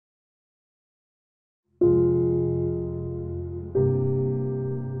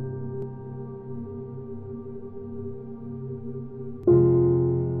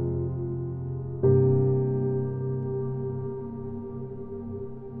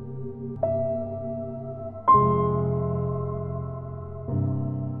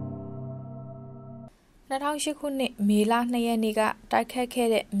2008 ခုနှစ်မေလ 2 ရက်နေ့ကတိုက်ခတ်ခဲ့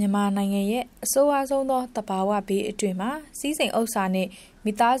တဲ့မြန်မာနိုင်ငံရဲ့အဆိုးအဆုံးသောတဘာဝဘေးအတွင်းမှာစီးစိမ်ဥစ္စာနဲ့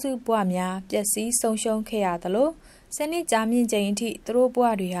မိသားစုဘဝများပျက်စီးဆုံးရှုံးခဲ့ရသလိုစနစ်ကြာမြင့်ချိန်အထိသူတို့ဘဝ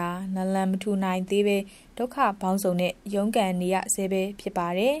တွေဟာနလန်မထူနိုင်သေးပဲဒုက္ခပေါင်းစုံနဲ့ရုန်းကန်နေရဆဲပဲဖြစ်ပါ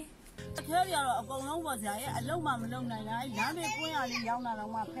တယ်။အခဲတွေကတော့အကုန်လုံးပေါ်စရာရဲ့အလုံးမှမလုံးနိုင်လား။လမ်းတွေကွင်းရလေးရောက်လာ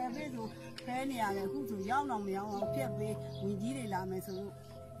တော့မှဖယ်ပေးဆိုဖဲနေရတယ်အခုဆိုရောက်တော့မရောက်အောင်ဖြတ်ပေးဝင်ကြီးတွေလာမယ်ဆို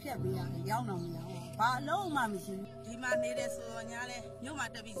ဖြတ်ပေးရတယ်ရောက်တော့မရောက်အောင်ဘာအလုံးမှမရှိဘူး။ဒီမှာနေတဲ့ဆိုတော့ညာလဲမြို့မှာ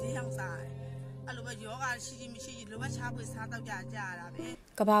တက်ပြီးဈေးရောက်စားတယ်။အဲ့လိုပဲယောဂရှိမရှိလိုပဲချားပွေစားတော့ကြရတာပဲ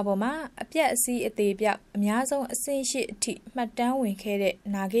။ကဘာပေါ်မှာအပြက်အစီးအသေးပြောက်အများဆုံးအဆင့်ရှိအထိမှတ်တမ်းဝင်ခဲ့တဲ့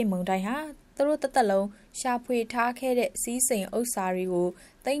နာဂိတ်မုန်တိုင်းဟာသူတို့တက်လုံးရှာဖွေထားခဲ့တဲ့စီးစိမ်ဥစ္စာတွေကို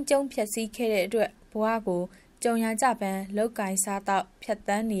တိမ်ကျုံဖြက်စီးခဲ့တဲ့အတွက်ဘဝကိုကြုံရကြပန်းလောက်ကင်စားတော့ဖြတ်တ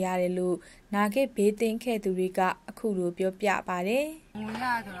န်းနေရတယ်လို့နာဂိတ်ဘေးတင်ခဲ့သူတွေကအခုလိုပြောပြပါတယ်။ငွေရ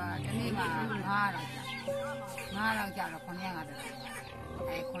ဆိုတာဒီနေ့မှ900ကျတော့950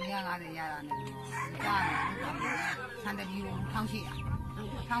အဲ950ရတာနဲ့ကြားတယ်ဆန်တကြီးကို1800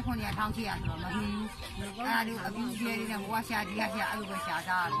 1900 1800ဆိုတော့မပြီးဘူးအဲ့ဒါတွေအပြီးကျဲတွေနဲ့ဘွားရှာဒီကရှာအဲ့လိုပဲရှာ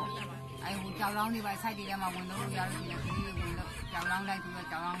သားတော့အဲ့ဟိုကြောင်လောင်းတွေပဲစိုက်တွေထဲမှာဝင်လို့ရလို့ဒီလိုဝင်လို့ကြောင်လောင်းလိုက်ပြီးတော့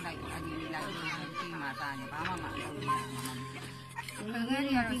ကြောင်လောင်းလိုက်အဒီလိုက်ပြီးမှသားနေဘာမှမလုပ်ဘူးငယ်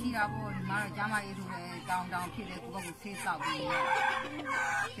တွေကတော့ရှိတာပေါ့ဒီမှာတော့ကျမရေးဆိုလဲတောင်ဖြစ်တယ်ကိုယ့်ဘက်ကိုဆေးဆောက်ပြီး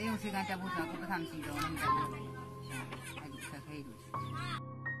ဆေးရုံဆေးကန်တက်ဖို့ဆိုတော့ပတ်စံမရှိတော့ဘူးအဲ့ဒီဆက်ခဲလို့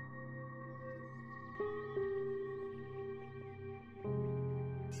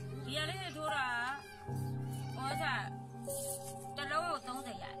ဒီရလေးထိုးတာဟောစားတလုံးကို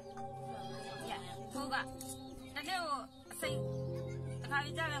30ရတယ်ထိုးကတကယ်ကိုအစိမ့်တစ်ခါ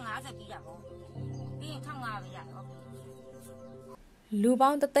ကြီးကြတယ်50ပြီးရပေါ့ပြီးရင်1500ပဲရတော့လူပေါ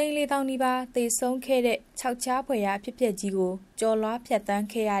င်း3,400,000နီးပါးသေဆုံးခဲ့တဲ့6ချားဖွယ်ရာဖြစ်ပျက်ကြီးကိုကြော်လွှားဖြတ်တန်း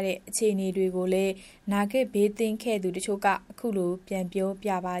ခဲ့ရတဲ့အခြေအနေတွေကိုလည်းနာဂိတ်ဘေးတင်ခဲ့သူတချို့ကအခုလိုပြန်ပြောပြ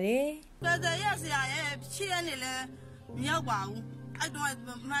ပါတယ်။တော်တော်ရဆရာရဲ့ချစ်ရနေလဲမရောက်ပါဘူး။အဲ့တော့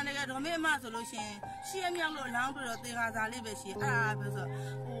မှန်တကယ်တော့မေအမဆိုလို့ရှိရင်ရှေ့မြောက်လို့လောင်းပြီးတော့သေခါစားလေးပဲရှိအဲ့ဒါပဲဆို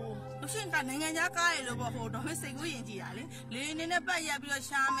ဟိုရှင်ကနိုင်ငံခြားကားရလို့ပေါ့ဟိုတော့စိတ်ကူးရင်ကြည်ရလေအနေနဲ့ပတ်ရက်ပြီးတော့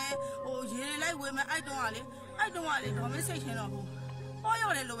ရှာမယ်ဟိုရေတွေလိုက်ဝေမယ်အဲ့တုန်းကလေတော့မစိတ်ချင်တော့ဘူးပေါ်ရ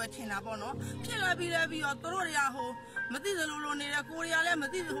တယ်လို့ပဲထင်တာပေါ့နော်ဖြစ်လာပြီးတော့သူတို့တွေကဟိုမသိသလိုနေတဲ့ကိုရီးယားလည်းမ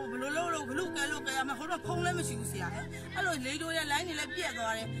သိသလိုဘလို့လို့ဘလို့ကဲလို့ကဲရမှာဟိုတော့ဖုံးလည်းမရှိဘူးဆရာအဲ့လိုလေတိုရဲ့ line တွေလည်းပြက်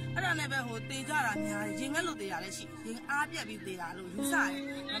သွားတယ်အဲ့ဒါနဲ့ပဲဟိုတေကြတာများတယ်ရင်ငက်လို့တေတာလည်းရှိရင်အားပြက်ပြီးတေတာလို့ယူဆတယ်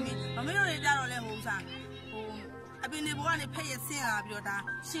မမေတို့တွေကြတော့လဲဟိုစားဟိုအပင်တွေဘောကနေဖက်ရဆင်းလာပြီးတော့ဒါ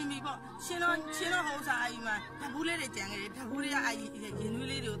ရှင်ပြီပေါ့ရှင်တော့ဟိုစားအကြီးမှာဓဘူးလေးတွေကြံခဲ့တယ်ဓဘူးလေးကအကြီးရင်နွေး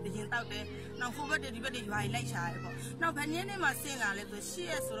လေးတွေကိုရင်တောက်တယ်နောက်ဟိုဘက်တွေဒီဘက်တွေရွာကြီးလိုက်ရှာရတယ်ပေါ့နောက်ဗန်ညင်းနေမှာဆင်းလာလဲဆို8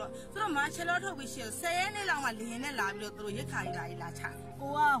ရက်ဆိုတော့သူတို့မာချယ်လောထုတ်ပြီး10ရက်နေ့လောက်မှလင်းနဲ့လာပြီးတော့သူတို့ရက်ခါကြီးလာချ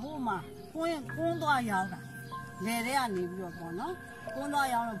ကိုကဟိုမှာကွန်းသွားရောက်တာလေတဲ့ကနေပြီးတော့ပေါ့နော်ကွန်းသွား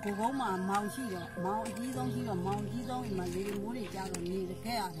ရောက်တော့ဘုံကုန်းမှာမောင်ရှိတော့မောင်အကြီးဆုံးရှိတော့မောင်အကြီးဆုံးအိမ်မှာလေမိုးတွေကြားတော့နေ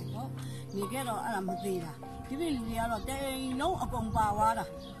ခဲ့ရတယ်ပေါ့နေခဲ့တော့အဲ့ဒါမသေးတာဒီပြည်လူတွေကတော့တိမ်လုံးအကုန်ပါသွားတာ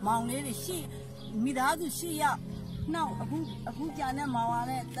မောင်လေးတွေရှိမိသားစုရှိရနောက်အခုကြာနဲ့မောင်ရ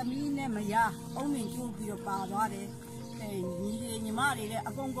တဲ့သမီးနဲ့မယားအုံးနေကျိုးပြီးတော့ပါသွားတယ်ညီမတွေလည်း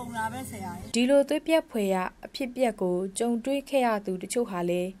အကုန်လာပဲဆရာရဲ့ဒီလိုသွေးပြက်ဖွယ်ရအဖြစ်ပြက်ကိုကြုံတွေ့ခဲ့ရသူတချို့ဟာ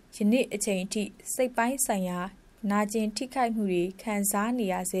လည်းယနေ့အချိန်အထိစိတ်ပိုင်းဆိုင်ရာနာကျင်ထိခိုက်မှုတွေခံစားနေ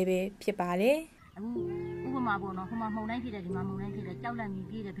ရဆဲပဲဖြစ်ပါတယ်အခုဥပမာပေါ့နော်ဟိုမှာမှုန်တိုင်းဖြစ်တယ်ဒီမှာမှုန်တိုင်းဖြစ်တယ်ကြောက်လန့်ပြီး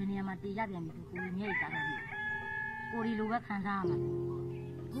ပြေးတယ်ဘယ်နေရာမှာတေးရပြန်ပြီကိုယ်မျက်ရည်စားတယ်ကိုရီလိုပဲခံစားရမှာ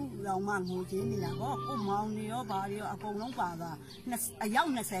ခုလောင်မှငိုချင်းနေတာပေါ့ကိုမောင်နေရောဘာတွေရောအကုန်လုံးပါသွားအယောက်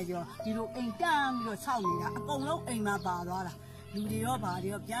20ကျော်ဒီလိုအိမ်တန်းပြီးတော့ဆောက်နေတာအကုန်လုံးအိမ်မှာပါသွားတာလူတွေရောဘာတွေ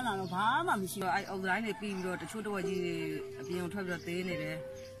ရောပြန်လာတော့ဘာမှမရှိဘူးအဲ့အုပ်တိုင်းတွေပြီးပြီးတော့တချို့တဝက်ကြီးတွေအပြင်ထွက်ပြီးတော့သေးနေတယ်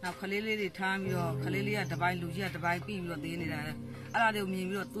နောက်ခလေးလေးတွေထားပြီးတော့ခလေးလေးကတပိုင်းလူကြီးကတပိုင်းပြီးပြီးတော့သေးနေတာအဲ့ဒါတွေကိုမြင်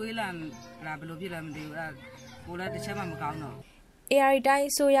ပြီးတော့သွေးလာလားဘယ်လိုဖြစ်လဲမသိဘူးအဲ့ကိုလည်းတစ်ချက်မှမကောင်းတော့AR တိုင်း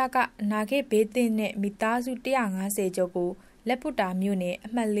အစိုးရကနာဂိတ်ဘေးတင်နဲ့မိသားစု150ကျော်ကိုလက်ပုတ္တာမြို့နယ်အ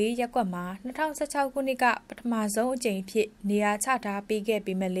မှတ်4ရပ်ကွက်မှာ2016ခုနှစ်ကပထမဆုံးအကြိမ်ဖြစ်နေရာချထားပေးခဲ့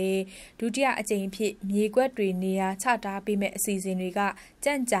ပေမဲ့လည်းဒုတိယအကြိမ်ဖြစ်မြေကွက်တွေနေရာချထားပေးမဲ့အစီအစဉ်တွေကကြ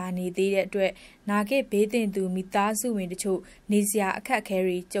န့်ကြာနေသေးတဲ့အတွက်နာဂိတ်ဘေးတင်သူမိသားစုဝင်တချို့နေစရာအခက်အခဲ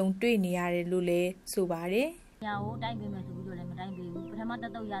တွေကြုံတွေ့နေရတယ်လို့လည်းဆိုပါတယ်ညာကိုတိုင်းပေးမယ်ဆိုပြီးတော့လည်းမတိုင်းပေးဘူးပထမတ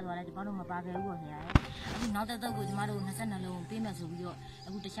က်တော့ရသွားတယ်ဒီဘောတော့မပါခဲ့ဘူးပေါ့ဆရာရဲ့အခုနောက်တက်တော့ကိုကျမတို့22လုံးပေးမယ်ဆိုပြီးတော့အ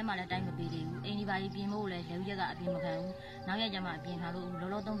ခုတစ်ချက်မှလည်းတိုင်းမပေးသေးဘူးအိမ်ဒီပါကြီးပြင်ဖို့လည်းလက်ဦးရက်ကအပြင်မခံဘူးနောက်ရက်ကျမှအပြင်ထားလို့လော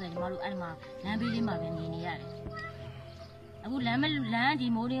လော30ကျမတို့အဲ့ဒီမှာလမ်းပေးလေးမှာပဲနေရတယ်အခုလမ်းဒီ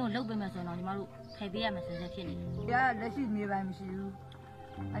မိုးရင်းကိုလုတ်ပေးမယ်ဆိုတော့ကျမတို့ဖယ်ပေးရမယ်ဆိုတဲ့ဖြစ်နေတယ်။ကြာလက်ရှိမြေပိုင်းမရှိဘူး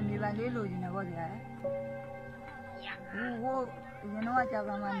။အမြေပိုင်းလေးလိုချင်တယ်ပေါ့ဆရာရဲ့။ ရင်တော့ကြောက်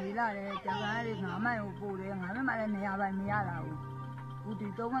ကမှနေလာတယ်ကြောက်ကလည်း9မိုင်ကိုပို့တယ်9မိုင်မှလည်းနေရာပိုင်းမရလာဘူးအခုဒီ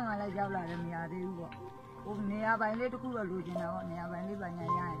3မိုင်ကလည်းရောက်လာတယ်မရသေးဘူးပေါ့ဟိုနေရာပိုင်းလေးတစ်ခုတော့လိုချင်တာပေါ့နေရာပိုင်းလေးပိုင်းရ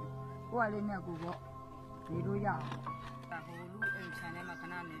ရင်ကိုကလေးနဲ့ကိုပေါ့ဒီလိုရအောင်ဟိုလူအိမ်ခြံထဲမှာခ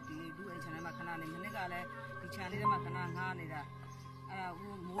ဏနေဒီလူအိမ်ခြံထဲမှာခဏနေမနစ်ကလည်းဒီခြံလေးထဲမှာခဏငားနေတာအဲ့ဒါ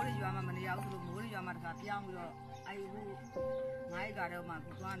ဟိုမိုးတွေရွာမှမနေရဘူးဆိုလို့မိုးတွေရွာမှတခါပြောင်းပြီးတော့အဲ့ဟိုငါးရက်ကတော့မှ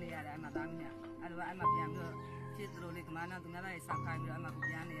ကိုသွားနေရတယ်အဲ့မှာသားမင်းအဲ့လိုအဲ့မှာပြန်ပြီးတော့ဖြစ်သလိုလေးကမနာသူများသားတွေစောက်ခိုင်းပြီးတော့အဲ့မှာကို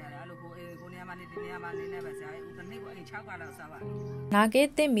ပြန်နေရတယ်အဲ့လိုကိုနေရာမှာနေဒီနေရာမှာနေနေပဲဆရာဟိုတနေ့ကအိမ်6ကတော့စားပါနာဂေ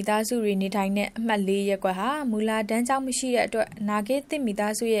သစ်မိသားစုတွေနေထိုင်တဲ့အမှတ်4ရပ်ကွက်ဟာမူလာတန်းကျောင်းမရှိတဲ့အတွက်နာဂေသစ်မိ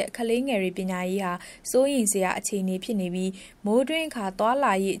သားစုရဲ့ကလေးငယ်တွေပညာရေးဟာစိုးရိမ်စရာအခြေအနေဖြစ်နေပြီးမိုးတွင်းအခါသွာ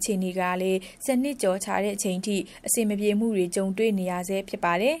လာရေးအခြေအနေကလည်းစနစ်ကျော်ချတဲ့အချိန်ထိအဆင်မပြေမှုတွေကြုံတွေ့နေရဆဲဖြစ်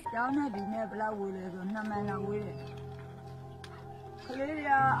ပါတယ်။ကျောင်းနဲ့ဒီနဲ့ဘလောက်ဝေးလဲဆို2မိုင်လောက်ဝေးတယ်။ကလေးတွေ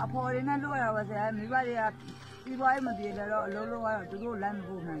ကအဖော်တွေနဲ့လွှတ်ရပါဆရာမိဘတွေကပြီးသွားရင်မပြေတော့အလုံးလုံးကတော့သူတို့လမ်းမ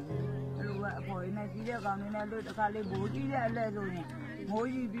ပို့နိုင်ဘူး။အဲ့လိုပဲအဖော်တွေနဲ့ကြီးတဲ့ကောင်တွေနဲ့လွှတ်တခါလေးမိုးကြီးတဲ့အလဲဆိုရင်မိုး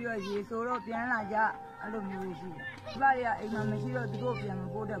ကြီးပြီးတော့ရေဆိုတော့ပြန်လာကြအဲ့လိုမျိုးရှိတယ်။မိဘတွေကအိမ်မှာမရှိတော့သူတို့ပြန်မ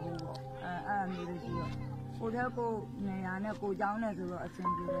ပို့တတ်ဘူးပေါ့။အဲ့မျိုးတွေရှိတော့ကိုတဲ့ကိုနေရာနဲ့ကိုเจ้าနဲ့ဆိုတော့အဆင်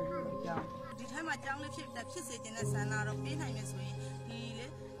ပြေတယ်ဆိုတော့เจ้าဒီထဲမှာကျောင်းလေးဖြစ်စေခြင်းနဲ့ဆန္ဒတော့ပေးနိုင်မယ်ဆိုရင်ဒီလေ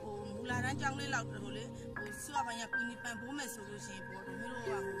ဟိုမူလာတန်းကျောင်းလေးလောက်ဟိုလေဟိုစုရပိုင်းကကုညီပန်ဖိုးမယ်ဆိုလို့ရှိရင်ပေါ့တို့မျိုး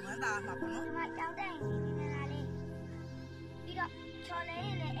တို့ကဟိုဝမ်းသာမှာပေါ့နော်ဒီမှာကျောင်းတက်ရင်စီနေတာလေးပြီးတော့ချော်လဲရ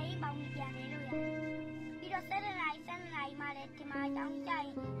င်လည်းအိမ်ပေါင်းပြန်နေလို့ရတယ်ပြီးတော့7နာရီမှလည်းဒီမှာကျောင်းကြရင်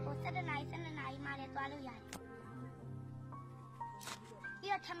ဟို7နာရီမှလည်းသွားလို့ရတယ်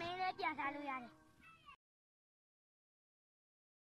ပြီးတော့ထမင်းလည်းပြန်စားလို့ရတယ်